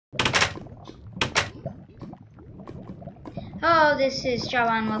Hello, this is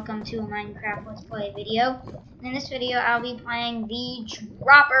Java and welcome to a Minecraft Let's Play video. In this video, I'll be playing the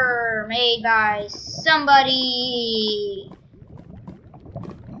Dropper made by somebody.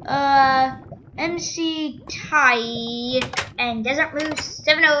 MC Tai and Desert Moose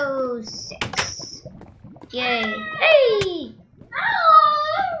 706. Yay. Hey!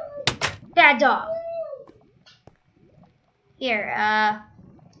 Bad dog. Here,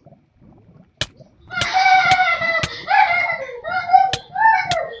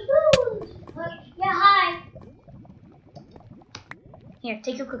 Yeah, hi. Here,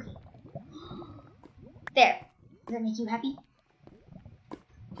 take your cookie. There. Does that make you happy?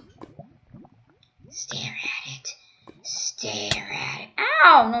 Stare at it. Stare at it.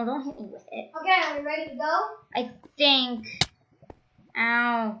 Ow! No, don't hit me with it. Okay, are we ready to go? I think.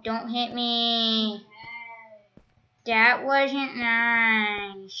 Ow! Don't hit me. That wasn't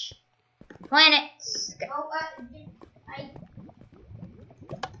nice. Planets. Oh, maybe.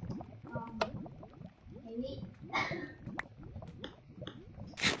 Maybe.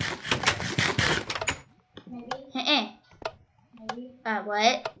 Maybe.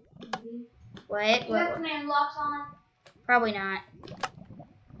 What? Maybe. What? You have command blocks on? Probably not.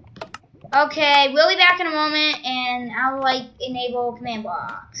 Okay, we'll be back in a moment, and I'll enable command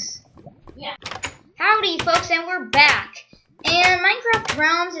blocks. Yeah. Howdy, folks, and we're back. And Minecraft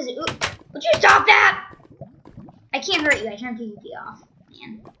Realms is. Would you stop that? I can't hurt you. I turned PvP off,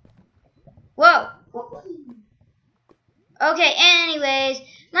 man. Whoa. Okay. Anyways,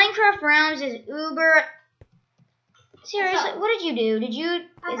 Minecraft Realms is uber. Seriously, what did you do? Did you?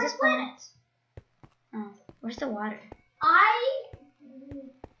 I Is this pressed planet? Oh, where's the water?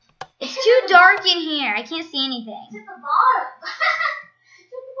 It's too dark in here. I can't see anything. It's at the bottom.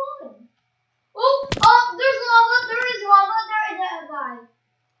 It's at the bottom. Oh, there's lava. There is lava. There is a guy.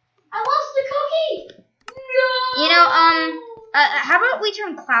 I lost the cookie. No. You know, how about we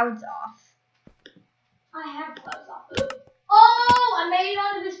turn clouds off? I have clothes off. Oh, I made it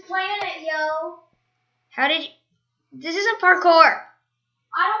onto this planet, yo. How did you? This isn't parkour.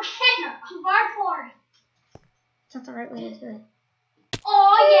 I don't care. I'm parkouring. It's not the right way to do it.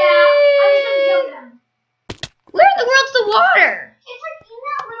 Oh yeah. I'm just gonna jump down. Where in the world's the water? It's like in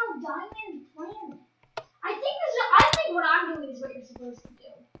that little diamond planet. I think what I'm doing is what you're supposed to do.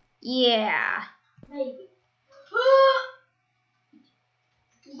 Yeah. Maybe.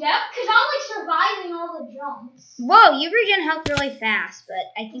 Yep, because I'm surviving all the jumps. Whoa, you regen health really fast,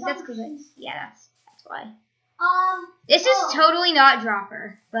 but I think that's because that's why. This is totally not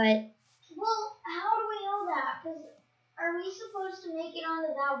Dropper, but. Well, how do we know that? Because are we supposed to make it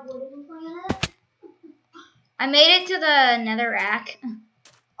onto that wooden planet? I made it to the netherrack.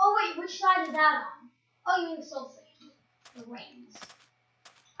 Oh wait, which side is that on? Oh, you mean the soul sand. The rings.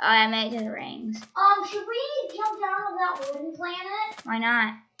 I made it to the rings. Should we jump down to that wooden planet? Why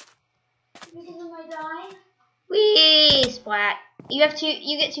not? Because I might die. Whee! Splat. You get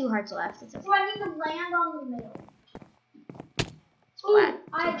 2 hearts left. It's okay. So I need to land on the middle. Splat.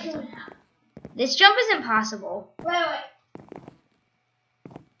 Ooh, I have 2.5. This jump is impossible. Wait.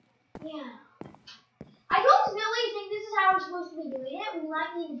 Yeah. I don't really think this is how we're supposed to be doing it. We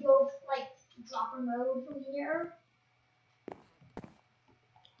might need to go Dropper mode from here.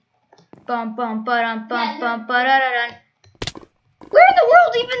 Bum bum ba-dum bum bum ba-da-da-dun. Where in the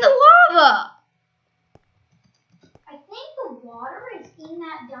world even the lava? I think the water is in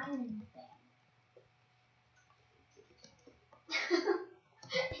that diamond thing.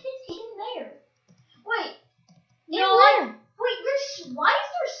 It's in there. Wait. Where? Wait, why is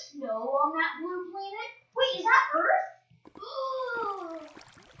there snow on that blue planet? Wait, is that Earth?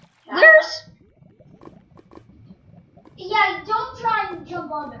 Where's? Yeah, don't try and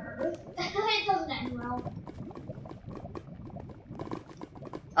jump onto Earth. It doesn't end well.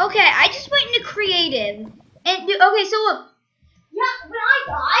 Okay, I just went into creative. And okay, so look. Yeah, when I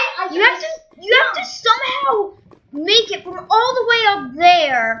died, You have to somehow make it from all the way up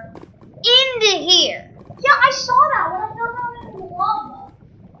there into here. Yeah, I saw that when I fell down into the lava.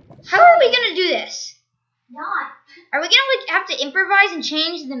 How are we gonna do this? Not. Are we gonna have to improvise and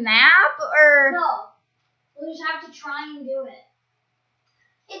change the map, or? No. We'll just have to try and do it.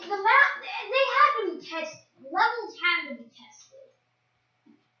 If the map, they have to be tested. Levels have to be tested.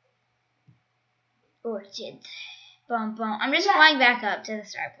 Orchid. Bum bum. I'm just flying back up to the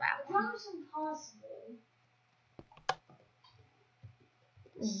start It's platform. almost impossible.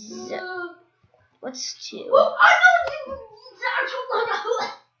 What's 2? Oh, I know.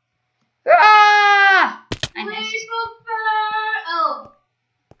 Ah! I missed. Oh.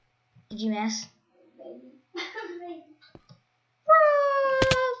 Did you miss? Maybe.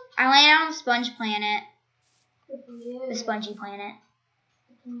 land on Sponge Planet. Good for you. The spongy planet.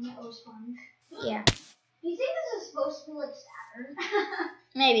 The planet O Sponge. Yeah. Do you think this is supposed to be like Saturn?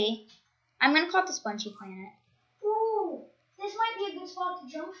 Maybe. I'm gonna call it the spongy planet. Ooh, this might be a good spot to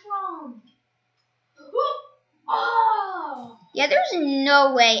jump from. Oh! Yeah, there's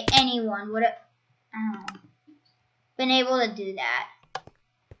no way anyone would have been able to do that.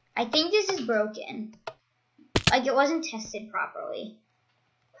 I think this is broken. Like, it wasn't tested properly.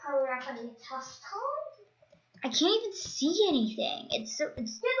 Probably not gonna get tossed on. I can't even see anything. It's Yeah, the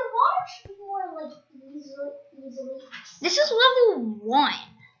water should be more like easily. This is level 1.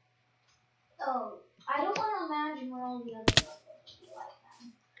 Oh, I don't want to imagine where all the other levels would be like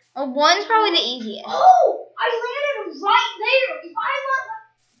then. Well, 1's probably the easiest. Oh, I landed right there. If I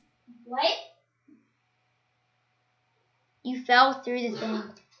what? You fell through the thing.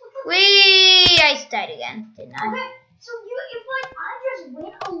 Whee! I died again, didn't I? Okay, so if like I just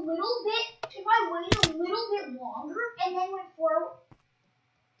went a little bit, if I waited a little bit longer and then went forward,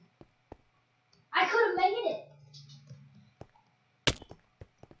 I could have made it.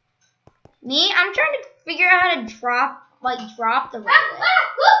 Me? I'm trying to figure out how to drop the rocket.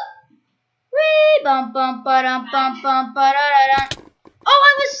 Whee! Bum bum ba dum bum bum ba da da da. Oh,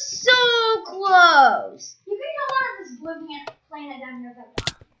 I was so close. You can come out of this blue planet down here if I want.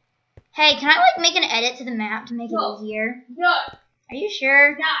 Hey, can I like make an edit to the map to make No. it easier? No. Are you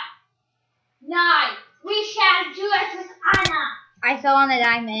sure? Nine. We shall do it with Anna. I fell on the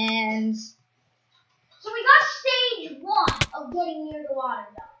diamonds. So we got stage 1 of getting near the water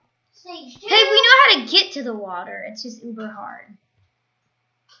done. Stage 2. Hey, we know how to get to the water. It's just uber hard.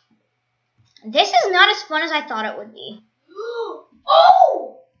 This is not as fun as I thought it would be.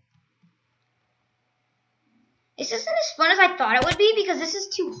 Oh! This isn't as fun as I thought it would be because this is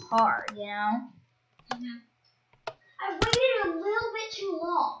too hard, you know? I waited a little bit too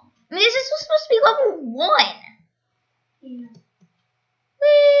long. I mean, this is supposed to be level 1. Yeah.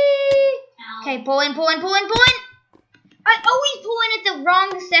 Whee! Ow. Okay, pull in, pull in, pull in, pull in. I always pull in at the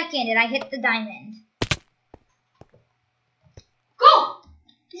wrong second and I hit the diamond. Go!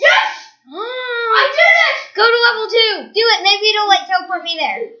 Yes! I did it! Go to level 2. Do it. Maybe it'll like teleport me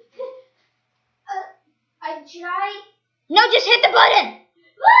there. Should I? No, just hit the button.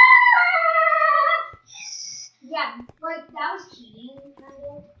 Yes. Yeah, like that was cheating, kind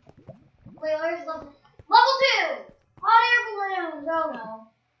of. Wait, where's level 2? Hot air balloons. Oh no.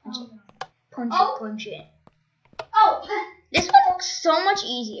 Oh no. Punch Oh. it, punch it. Oh. This one looks so much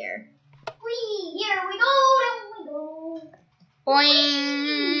easier. Whee! Here we go. Down we go.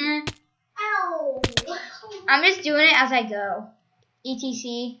 Boing. Ow. I'm just doing it as I go.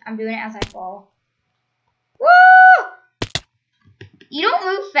 ETC, I'm doing it as I fall. Woo! You don't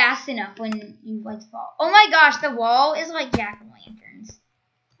move fast enough when you like fall. Oh my gosh, the wall is like jack-o'-lanterns.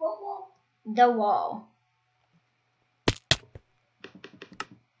 What wall? The wall.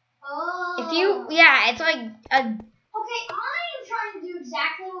 Oh. If you, yeah, it's like a. Okay, I'm trying to do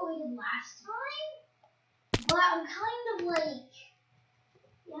exactly what we did last time, but I'm kind of like,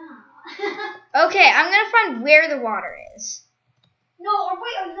 yeah. Okay, I'm gonna find where the water is. No, or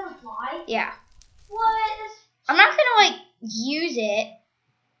wait, are you gonna fly? Yeah. What? I'm not gonna like use it.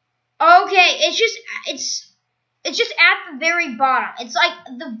 Okay, it's just at the very bottom. It's like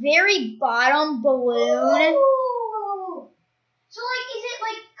the very bottom balloon. Ooh. So like, is it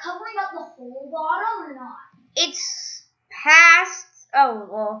like covering up the whole bottom or not? It's past. Oh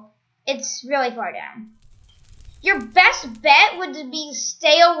well, it's really far down. Your best bet would be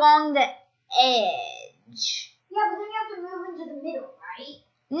stay along the edge. Yeah, but then you have to move into the middle, right?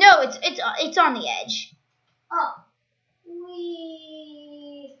 No, it's on the edge. Oh.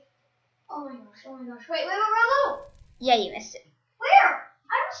 Oh my gosh. Wait. Yeah, you missed it. Where?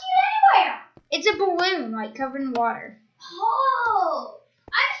 I don't see it anywhere. It's a balloon, like covered in water. Oh.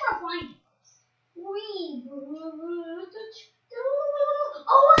 I just want to find it.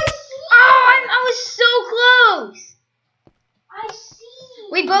 Oh, I see. Oh, I was so close. I see.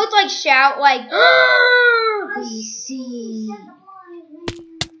 We both like shout like, I we see. Set the blind man.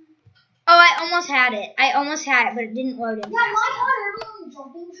 Oh, I almost had it, but it didn't load in. Yeah, my hot air balloon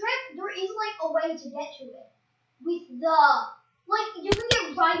jumping trick, there is like a way to get to it. With the, like, you can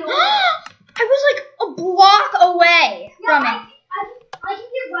get right over it. I was like a block away from it. I can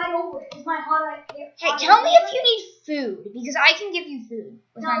get right over it with my hot air. Hey, tell me if you need food, because I can give you food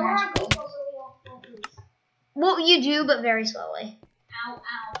with my we're not magical. supposed to be on. Well, you do, but very slowly. Ow.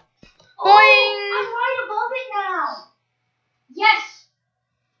 Boing! Oh, I'm right above it now. Yes.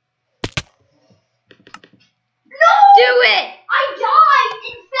 No! Do it! I died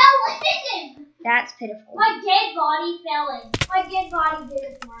and fell in. That's pitiful. My dead body fell in. My dead body did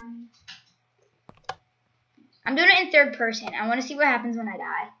it for me. I'm doing it in third person. I want to see what happens when I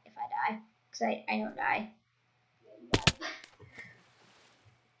die. If I die. Because I don't die.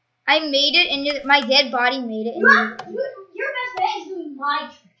 I made it into... My dead body made it into... Your best bet is doing my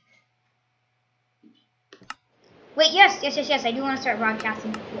trick. Wait, yes. I do want to start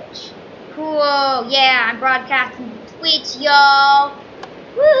broadcasting to Twitch. Cool. Yeah, I'm broadcasting to Twitch, y'all.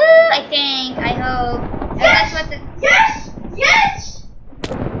 Woohoo! I think. I hope. Yes! That's what the... Yes!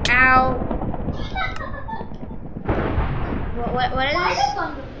 Ow. What is Why this? is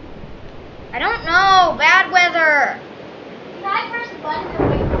thunder? I don't know. Bad weather. Can I press the button to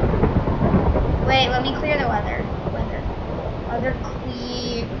wait? Wait, let me clear the weather. Weather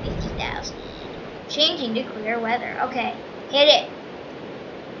clear 50,000. Changing to clear weather. Okay, hit it.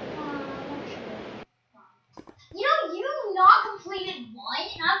 You know, you not completed one,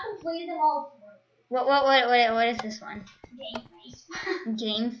 and I've completed them all four. What is this one? Game face.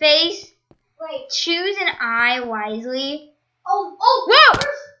 Game face. Wait. Choose an eye wisely. Oh! Whoa!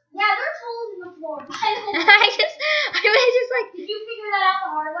 There's holes in the floor. By the way. I was just like. Did you figure that out the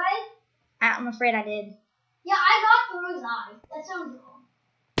hard way? I'm afraid I did. Yeah, I got through his eye. That sounds wrong.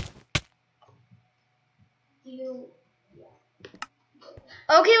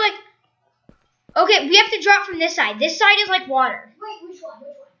 Okay, okay, we have to drop from this side. This side is like water. Wait, which one?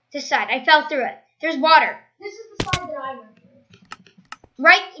 This side. I fell through it. There's water. This is the side that I went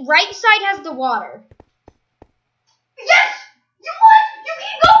through. Right side has the water. Yes! You what? You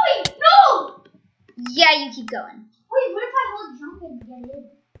keep going! No! Yeah, you keep going. Wait, what if I hold jump and get in?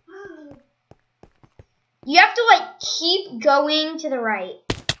 You have to keep going to the right,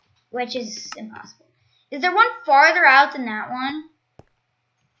 which is impossible. Is there one farther out than that one?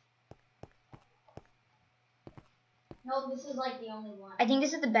 No, this is the only one. I think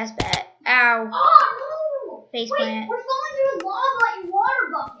this is the best bet. Ow. Oh no! Face Wait, plant. we're falling through lava in water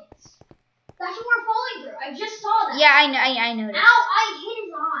buckets. That's what we're falling through. I just saw that. Yeah, I noticed. Ow! I hit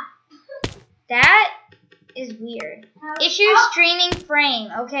his eye. That is weird. Issue Oh. streaming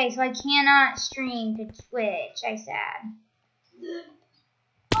frame. Okay, so I cannot stream to Twitch. I sad.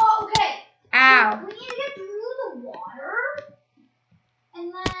 Oh, okay. Ow. We need to get through the water,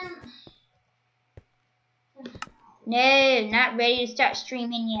 and then. No, not ready to start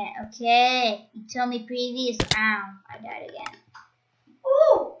streaming yet. Okay. You told me previous. Ow. I died again.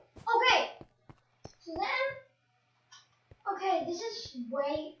 Ooh! Okay. So then. Okay, this is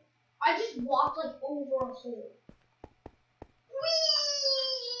way. I just walked over a hole.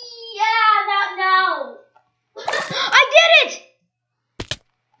 Whee! Yeah, no. I did it!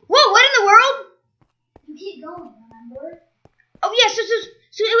 Whoa, what in the world? You keep going, remember? Oh, yeah, so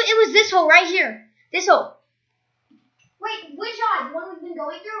it was this hole right here. This hole. Wait, which eye? The one we've been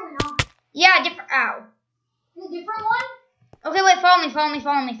going through or not? Yeah, different. Ow. The different one? Okay, wait, follow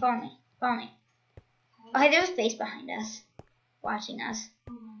me. Okay, there's a face behind us. Watching us.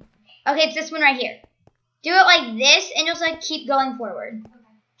 Okay, it's this one right here. Do it like this and just keep going forward.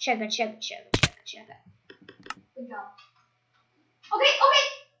 Okay. Check it. Good job. Okay.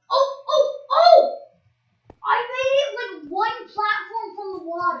 Oh! I made it one platform from the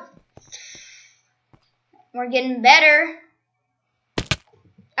water. We're getting better.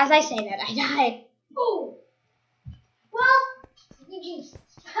 As I say that, I die. Oh. Well, you jinxed.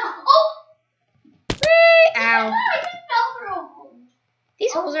 Oh! Ow. I just fell through a hole.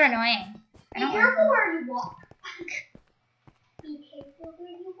 These holes are annoying. I Be don't careful like where you walk. Be careful where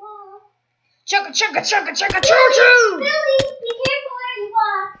you walk. Chugga, choo choo! Billy, be careful where you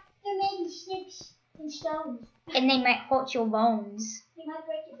walk. There may be sticks and stones. And they might hurt your bones. They might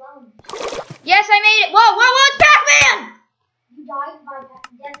break your bones. Yes, I made it. Whoa, it's Pac-Man! You died by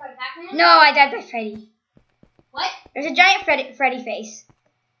death by Pac-Man? No, I died by Freddy. What? There's a giant Freddy face.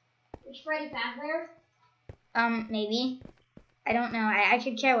 Which Freddy Fazbear? Maybe. I don't know. I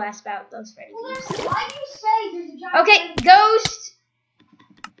could care less about those Freddy Well, games. why do you say there's a giant Okay, Freddy? ghost.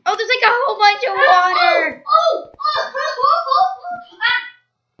 Oh, there's a whole bunch of water. Oh!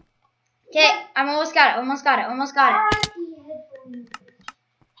 Okay, I almost got it. R.I.P. headphone users.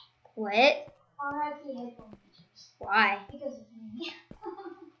 What? R.I.P. headphone users. Why? Because of me.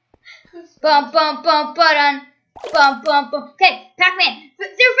 Bum, ba-dun. Bum. Okay, Pac-Man.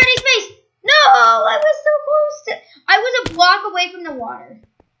 Through Freddy's face. No, I was so close to... I was a block away from the water.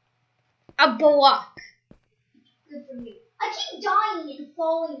 A block. Good for you. I keep dying and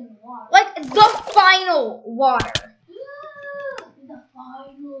falling in the water. Like the final water. The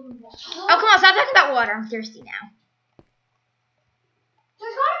final water. Oh, come on, stop talking about water. I'm thirsty now.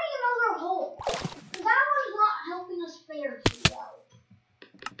 There's gotta be another hole. That one's not helping us fare too well.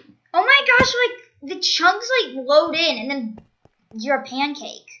 Oh my gosh, the chunks like load in, and then you're a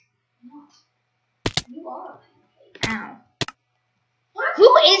pancake. No. You are a pancake. Ow. What?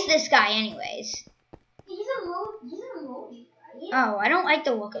 Who is this guy, anyways? He's an emoji, right? Oh, I don't like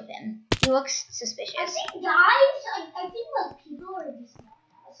the look of him. He looks suspicious. I think guys, I think like people are just mad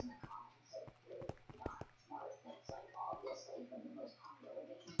at us in the comments. Like, they're not smart. That's like obviously from the most popular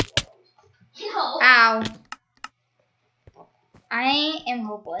game in the world. You know? Ow. I am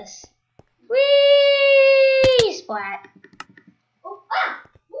hopeless. Whee! Splat. Oh, ah!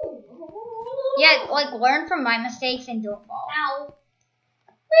 Ooh. Yeah, like learn from my mistakes and don't fall. Ow.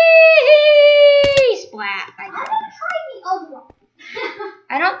 Whee! Splat. I I'm did. gonna try the other one.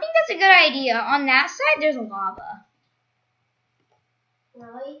 I don't think that's a good idea. On that side, there's lava.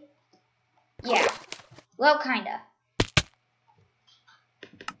 Really? Yeah. Well, kinda.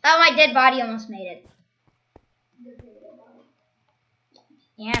 Oh, my dead body almost made it.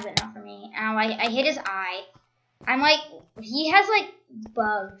 Yeah, but not for me. Ow, I hit his eye. I'm like, he has like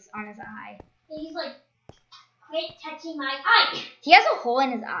bugs on his eye. He's like, quit touching my eye. He has a hole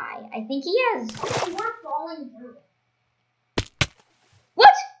in his eye. I think he has. You were falling through it.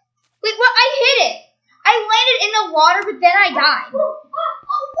 What? Wait, what? I hit it. I landed in the water, but then I died. Oh,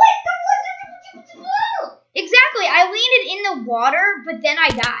 wait, Exactly. I landed in the water, but then I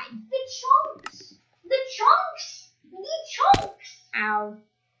died. the chunks. Ow.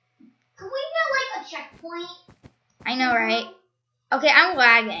 Can we get like a checkpoint? I know, right? Okay, I'm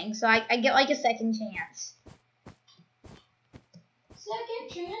lagging, so I get like a second chance. Second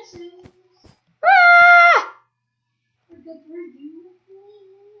chances. Ah! Good review.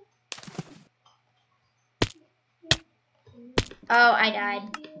 Oh, I died.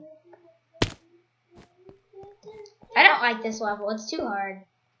 I don't like this level. It's too hard.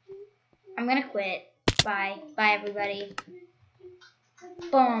 I'm gonna quit. Bye. Bye, everybody.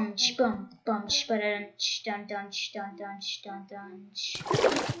 Boom, boom, boom, dun dun dun dun dun dun.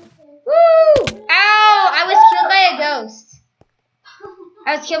 Woo! Ow! I was killed by a ghost.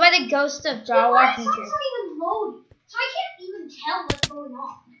 I was killed by the ghost of Jawar My Future. son's not even loading, so I can't even tell what's going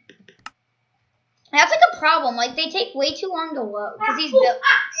on. That's like a problem. Like they take way too long to load because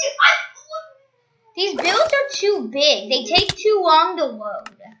these builds are too big. They take too long to load.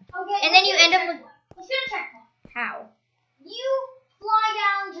 Okay. And then you end up with Let's get a checkpoint. how? You fly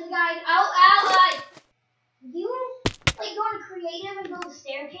down to the guy's you like go into creative and build a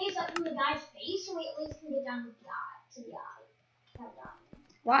staircase up from the guy's face so we at least can get down to the eye.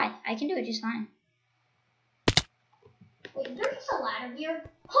 Why? I can do it just fine. Wait, is there just a ladder here?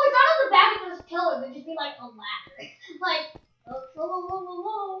 Oh, I thought on the back of this pillar there'd just be like a ladder. Like,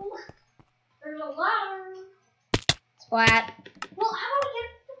 whoa. There's a ladder. Splat. Well, how about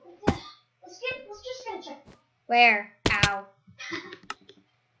we get let's just get a checkpoint. Where? Ow.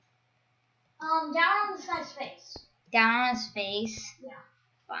 Down on this guy's face. Down on his face? Yeah.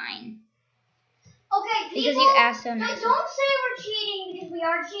 Fine. Okay, people, Because you asked so don't nicely. say we're cheating because we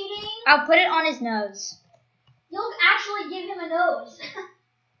are cheating. I'll put it on his nose. You'll actually give him a nose.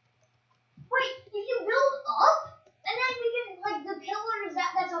 Wait, if you build up, and then we can, like, the pillars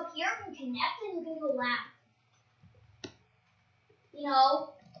that's up here can connect and you can do a lap. You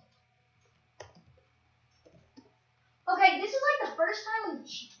know? Okay, this is like the first time we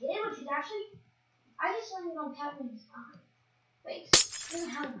cheated, which is actually, I just landed on Pac-Man's eye. Wait,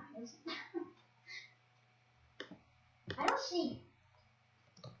 how am I? I don't see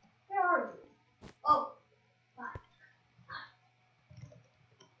you. Where are you? Oh.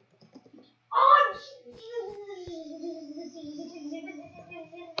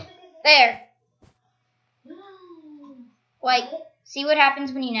 There. Like, see what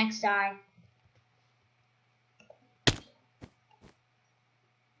happens when you next die.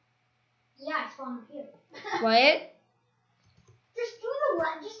 Yeah, it's falling here. What? Just do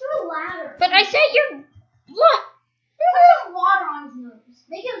a ladder. But I said you're... What? Put some water on his nose.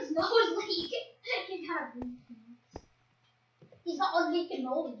 Make his nose leak. He got a leak nose. He's got a leaking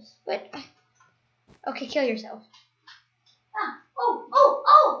nose. But... Okay, kill yourself. Ah!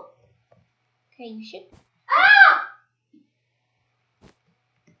 Oh! Okay, you should... Ah!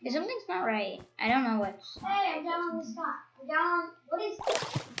 Something's not right. I don't know what's... Hey, I'm down on the spot. I'm down on... What is...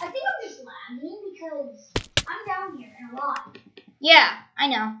 I think I'm just lagging because I'm down here and alive. Yeah, I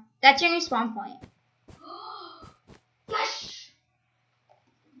know. That's your new spawn point. Yes!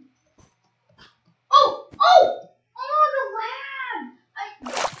 Oh! Oh,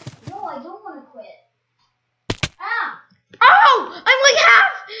 the lag! No, I don't want to quit. Ah! Oh! I'm like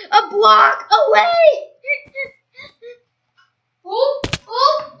half a block away! Oh!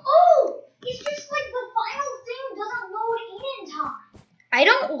 It's just like the final thing doesn't load in time. I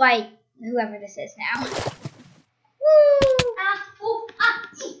don't like whoever this is now. Woo!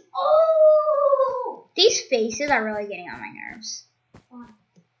 Oh! These faces are really getting on my nerves.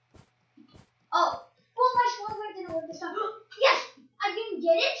 Oh, well, my slime didn't work this time. Yes, I didn't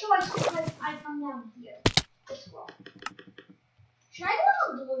get it, so I come down here. This wall. Should I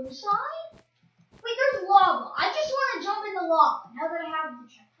go on the blue side? Wait, there's lava. I just want to jump in the lava now that I have the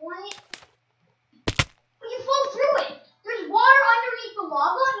checkpoint. But you fall through it. There's water underneath the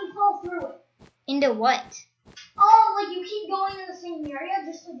lava, and you fall through it. Into what? Like you keep going in the same area,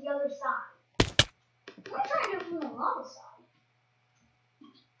 just to the other side. I'm gonna try to do it from the lava side.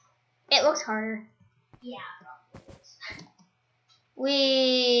 It looks harder. Yeah, probably is.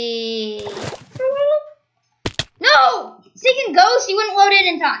 We. No! Stinking ghost, you wouldn't load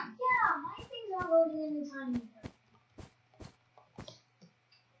in time. Yeah, my things aren't loading in time either.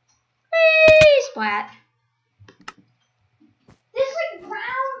 Whee! Splat. This like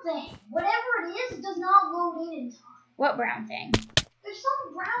brown thing, whatever it is, does not load in time. What brown thing? There's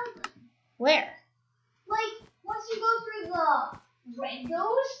some brown thing. Where? Like, once you go through the red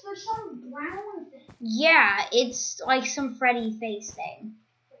ghost, there's some brown thing. Yeah, it's like some Freddy face thing.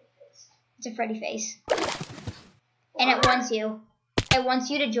 It's a Freddy face. And it wants you. It wants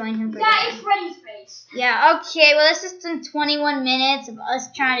you to join him for Yeah, that. it's Freddy's face. Yeah, okay, well this is some 21 minutes of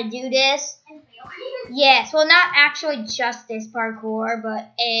us trying to do this. And fail. Yes, well not actually just this parkour,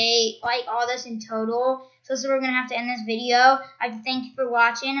 but like all this in total. So we're gonna have to end this video. I'd like to thank you for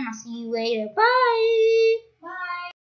watching and I'll see you later. Bye! Bye.